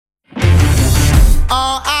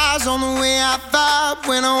All eyes on the way I vibe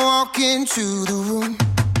when I walk into the room.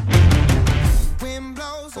 Wind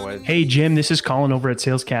blows underneath. Hey, Jim, this is Colin over at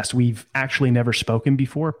Salescast. We've actually never spoken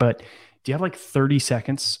before, but do you have like 30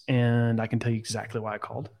 seconds and I can tell you exactly why I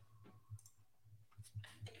called?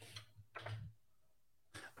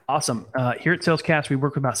 Awesome. Here at Salescast, we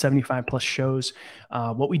work with about 75 plus shows.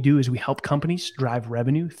 What we do is we help companies drive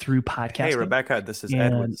revenue through podcasting. Hey, Rebecca, this is And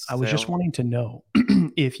Edward. I was just wanting to know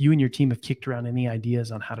if you and your team have kicked around any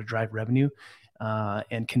ideas on how to drive revenue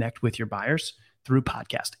and connect with your buyers through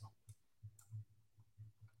podcasting.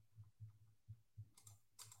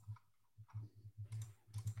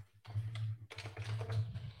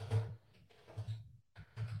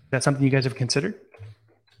 Is that something you guys have considered?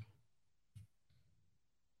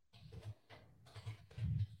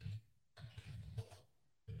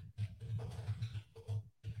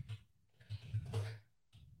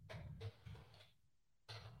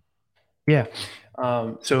 Yeah.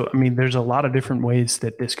 So, I mean, there's a lot of different ways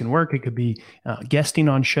that this can work. It could be guesting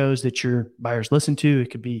on shows that your buyers listen to.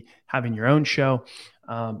 It could be having your own show,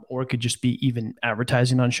 or it could just be even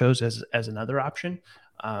advertising on shows as another option.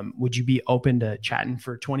 Would you be open to chatting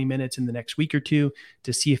for 20 minutes in the next week or two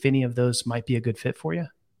to see if any of those might be a good fit for you?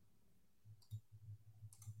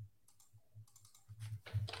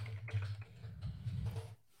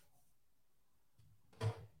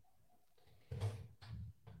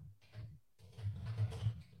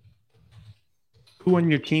 Who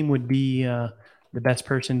on your team would be the best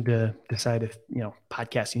person to decide if,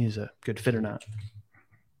 podcasting is a good fit or not?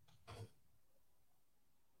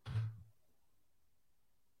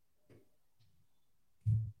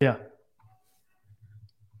 Yeah.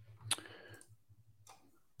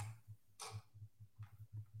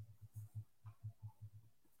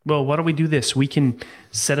 Well, why don't we do this? We can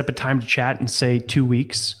set up a time to chat and say 2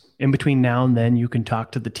 weeks. In between now and then, you can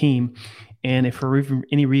talk to the team. And if for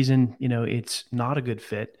any reason, it's not a good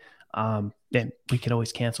fit, then we can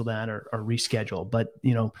always cancel that or reschedule. But,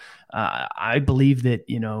 I believe that,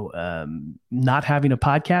 not having a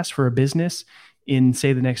podcast for a business in,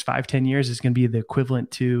 say, the next 5-10 years is going to be the equivalent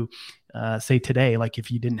to, say, today, like if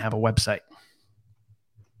you didn't have a website.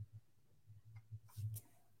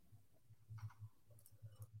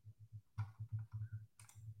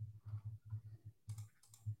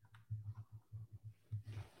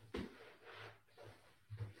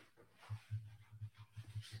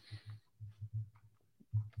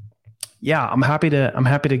 Yeah, I'm happy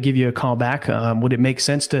to give you a call back. Would it make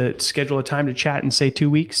sense to schedule a time to chat and say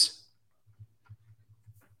 2 weeks?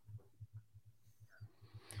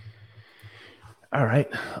 All right.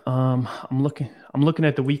 I'm looking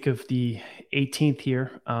at the week of the 18th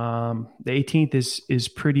here. The 18th is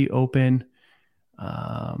pretty open.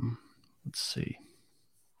 Let's see.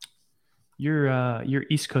 You're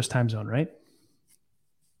East Coast time zone, right?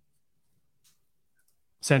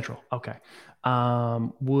 Central. Okay.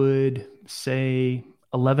 Would say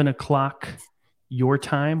 11 o'clock your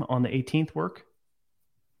time on the 18th work?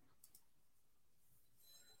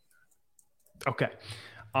 Okay.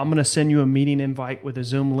 I'm going to send you a meeting invite with a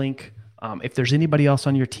Zoom link. If there's anybody else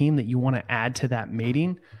on your team that you want to add to that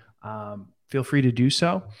meeting, feel free to do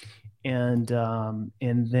so. And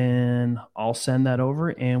then I'll send that over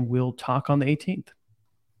and we'll talk on the 18th.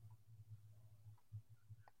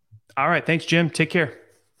 All right. Thanks, Jim. Take care.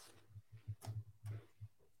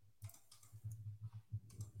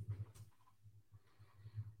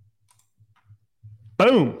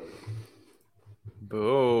 Boom.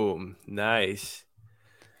 Boom. Nice.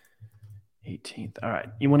 18th. All right.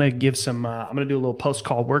 You want to give some, I'm going to do a little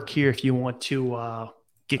post-call work here. If you want to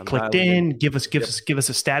get clicked in, give us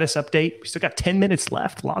a status update. We still got 10 minutes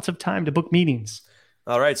left. Lots of time to book meetings.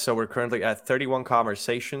 All right. So we're currently at 31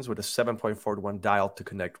 conversations with a 7.41 dial to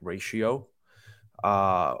connect ratio.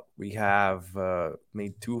 We have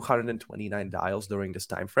made 229 dials during this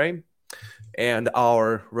time frame. And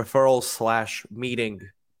our referral / meeting.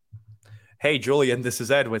 Hey, Julian, this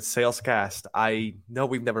is Ed with Salescast. I know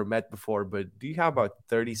we've never met before, but do you have about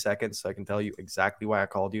 30 seconds so I can tell you exactly why I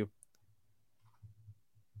called you?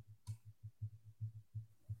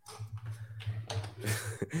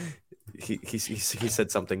 He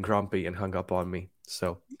said something grumpy and hung up on me.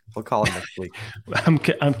 So we'll call him next week.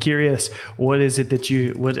 I'm curious. What is it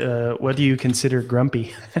that what do you consider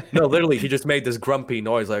grumpy? No, literally, he just made this grumpy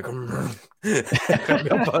noise like hung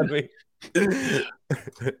up on me.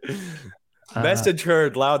 Message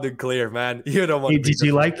heard loud and clear, man. You don't want. Hey, did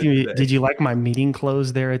you like my meeting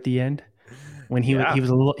close there at the end when he was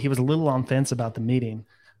a little on fence about the meeting,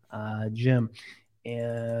 Jim?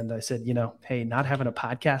 And I said, hey, not having a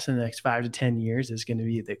podcast in the next 5 to 10 years is going to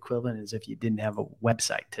be the equivalent as if you didn't have a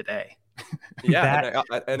website today. Yeah,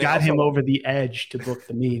 that got him over the edge to book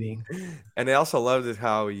the meeting. And I also loved it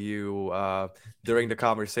how you, during the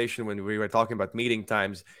conversation when we were talking about meeting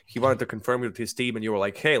times, he wanted to confirm with his team, and you were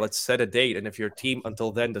like, "Hey, let's set a date. And if your team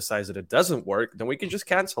until then decides that it doesn't work, then we can just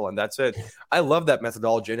cancel, and that's it." I love that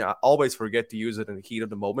methodology, and I always forget to use it in the heat of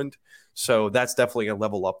the moment. So that's definitely a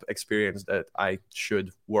level up experience that I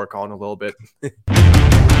should work on a little bit.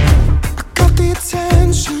 Got the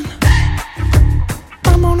attention